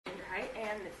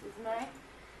my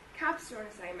capstone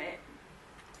assignment.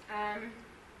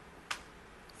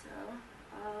 So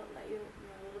I'll let you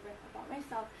know a little bit about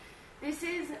myself. This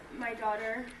is my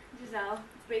daughter, Giselle.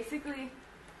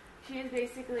 She is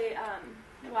basically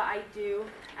what I do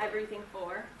everything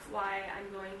for, why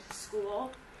I'm going to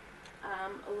school.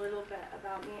 A little bit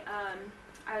about me.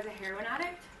 I was a heroin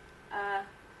addict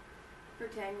for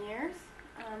 10 years,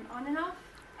 on and off.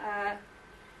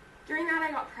 During that,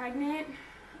 I got pregnant,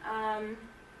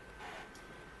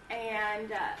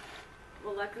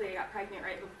 well, luckily I got pregnant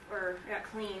I got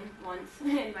clean once,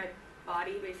 and my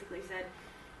body basically said,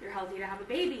 you're healthy to have a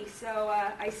baby. So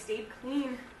I stayed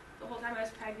clean the whole time I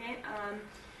was pregnant.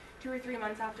 2 or 3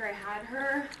 months after I had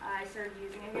her, I started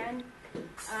using again.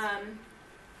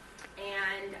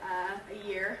 A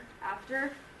year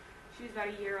after, she was about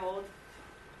a year old,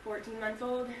 14 months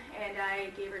old, and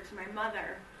I gave her to my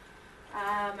mother.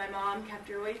 My mom kept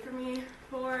her away from me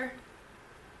for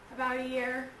about a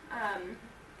year,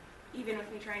 even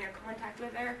with me trying to contact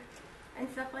with her and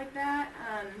stuff like that,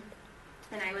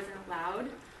 and I wasn't allowed.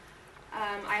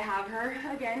 I have her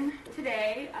again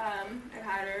today. I've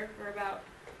had her for about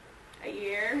a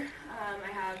year.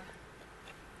 I have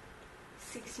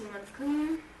 16 months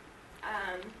clean,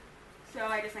 so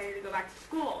I decided to go back to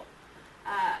school.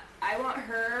 I want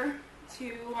her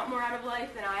to want more out of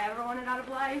life than I ever wanted out of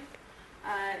life.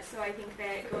 So I think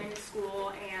that going to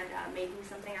school and making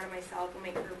something out of myself will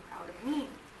make her proud of me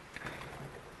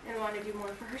and want to do more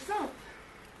for herself.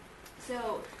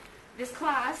 So this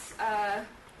class,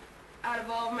 out of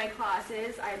all of my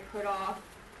classes, I put off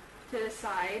to the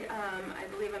side. I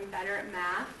believe I'm better at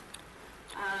math.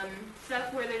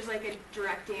 Stuff where there's like a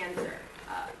direct answer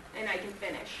and I can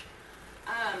finish.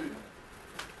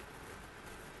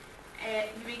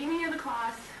 At the beginning of the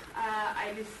class,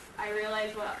 I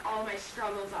realized what all my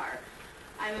struggles are.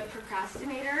 I'm a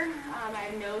procrastinator, I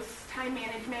have no time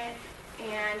management,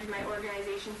 and my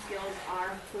organization skills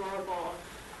are horrible.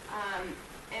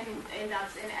 And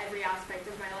that's in every aspect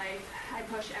of my life. I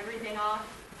push everything off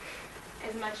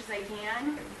as much as I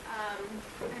can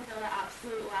until the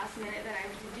absolute last minute that I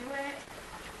have to do it.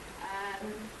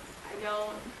 I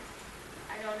don't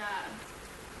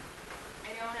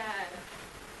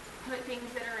put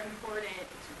things that are important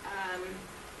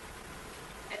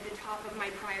at the top of my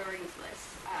priorities list,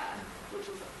 which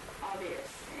was obvious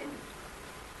in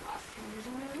the last 10 years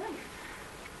of my life.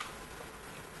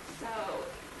 So,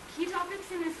 key topics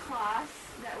in this class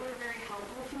that were very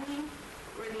helpful to me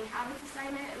were the habits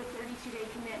assignment, the 32-day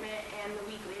commitment, and the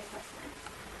weekly assessments.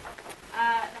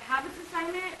 The habits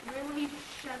assignment really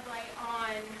shed light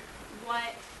on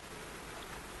what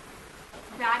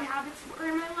bad habits were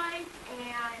in my life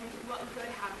and what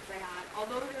good habits I had.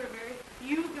 Although there were very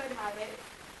few good habits,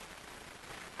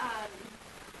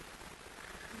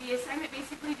 the assignment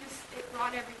basically it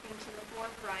brought everything to the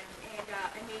forefront, and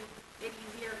it made it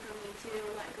easier for me to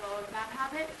let go of bad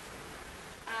habits.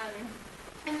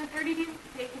 In the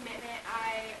 30-day commitment,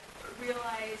 I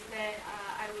realized that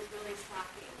I was really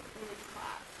slacking in this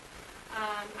class.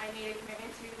 I made a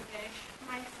commitment to finish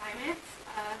my assignments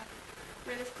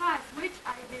for this class, which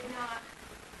I did not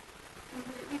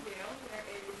completely do. There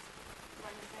is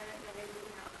one assignment that I did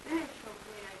not finish.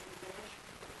 Hopefully I can finish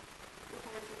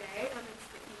before today. It's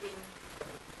the eating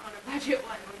on a budget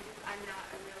one, which is I'm not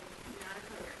a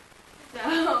cooker.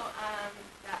 So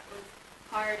that was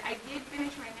hard. I did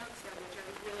finish my notes though, which I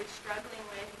was really struggling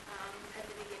with at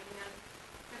the beginning of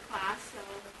the class, so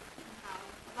how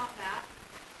about that?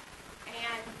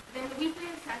 And then the weekly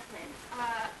assessments.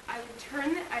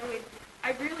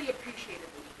 I really appreciated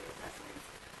the weekly assessments.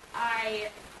 I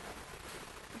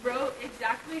wrote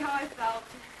exactly how I felt.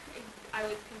 I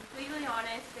was completely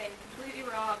honest and completely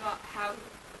raw about how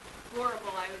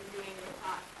horrible I was doing in the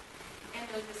class and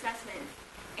those assessments.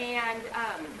 And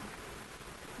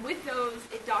with those,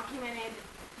 it documented,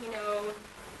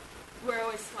 where I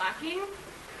was slacking.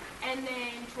 And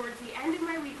then towards the end of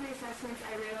my weekly assessments,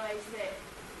 I realized that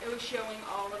it was showing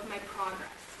all of my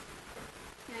progress.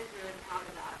 And I was really proud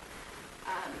of that.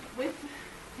 With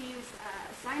these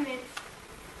assignments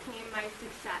came my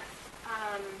success.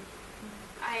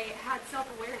 I had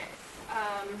self-awareness.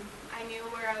 I knew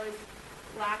where I was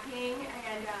lacking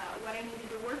and what I needed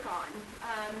to work on.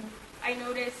 I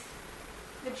noticed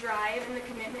the drive and the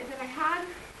commitment that I had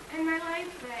in my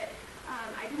life that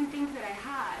I didn't think that I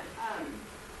had.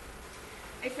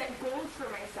 I set goals for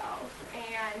myself,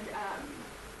 and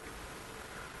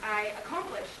I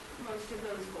accomplished most of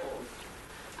those goals.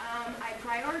 I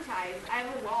prioritized. I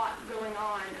have a lot going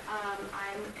on.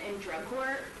 I'm in drug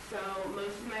court, so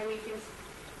most of my week is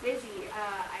busy.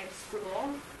 I have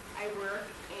school, I work,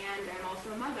 and I'm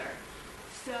also a mother.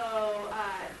 So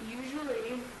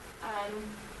usually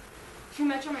too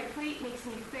much on my plate makes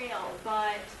me fail,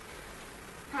 but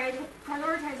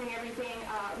prioritizing everything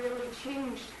really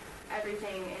changed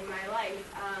everything in my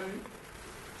life.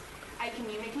 I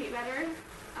communicate better,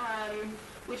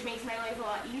 which makes my life a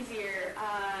lot easier.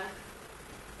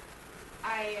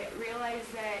 I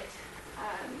realized that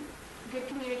good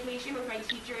communication with my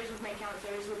teachers, with my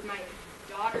counselors, with my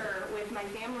daughter, with my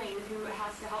family who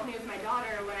has to help me with my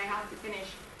daughter when I have to finish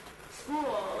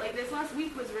school. Like this last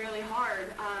week was really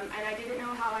hard, and I didn't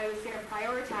know how I was going to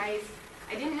prioritize.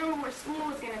 I didn't know where school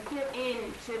was going to fit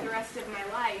into the rest of my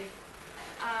life,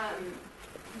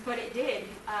 but it did.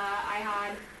 I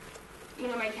had,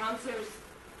 my counselors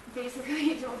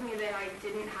basically told me that I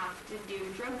didn't have to do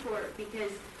drug court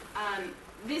because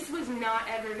this was not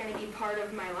ever going to be part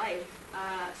of my life.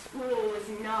 School was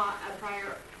not a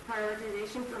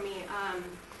prioritization for me,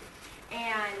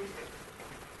 and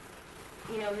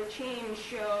the change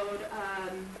showed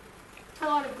a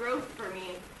lot of growth for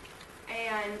me,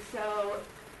 and so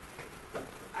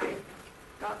I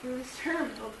got through this term,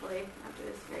 hopefully, after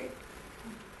this grade.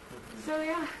 So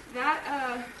yeah,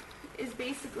 that is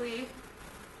basically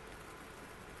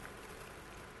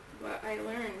what I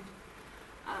learned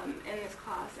in this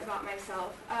class about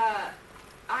myself.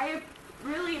 I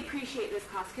really appreciate this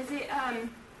class because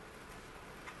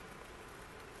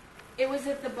it was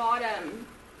at the bottom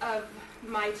of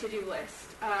my to-do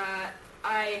list.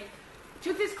 I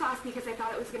took this class because I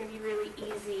thought it was going to be really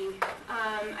easy.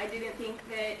 I didn't think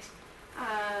that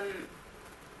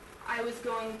I was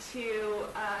going to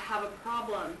have a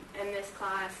problem in this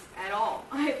class at all.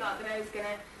 I thought that I was going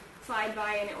to slide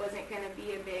by and it wasn't going to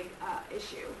be a big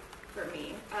issue for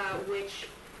me, which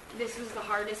this was the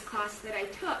hardest class that I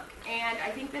took. And I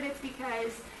think that it's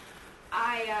because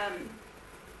I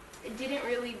didn't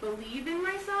really believe in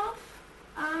myself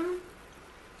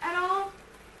at all.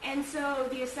 And so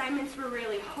the assignments were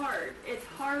really hard. It's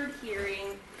hard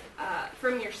hearing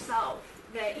from yourself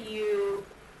that you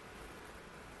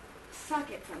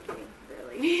suck at something,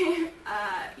 really.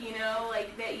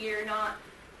 Like that you're not,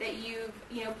 that you've,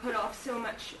 put off so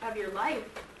much of your life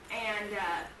and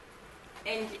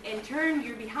in turn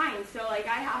you're behind. So like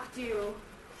I have to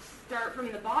start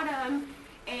from the bottom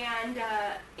and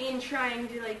in trying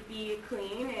to like be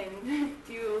clean and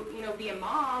do, be a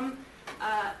mom,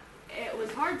 it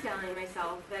was hard telling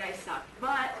myself that I sucked.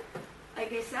 But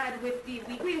like I said, with the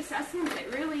weekly assessments,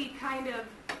 it really kind of,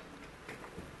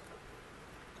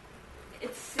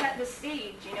 it set the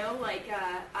stage,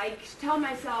 I tell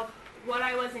myself what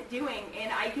I wasn't doing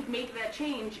and I could make that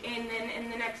change, and then in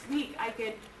the next week I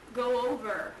could go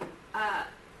over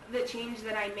the change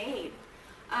that I made.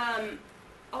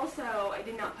 Also, I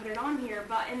did not put it on here,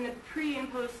 but in the pre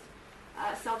and post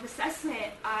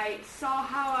self-assessment, I saw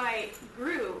how I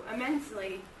grew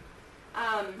immensely.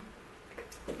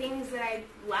 Things that I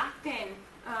lacked in,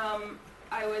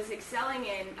 I was excelling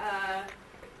in.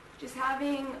 Just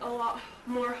having a lot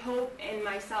more hope in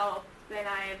myself than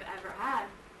I've ever had.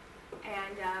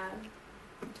 And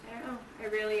I don't know, I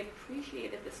really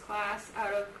appreciated this class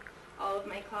out of all of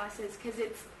my classes because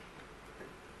it's,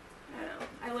 I don't know,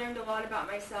 I learned a lot about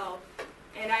myself,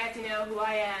 and I have to know who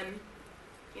I am,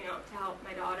 to help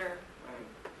my daughter learn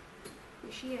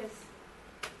who she is.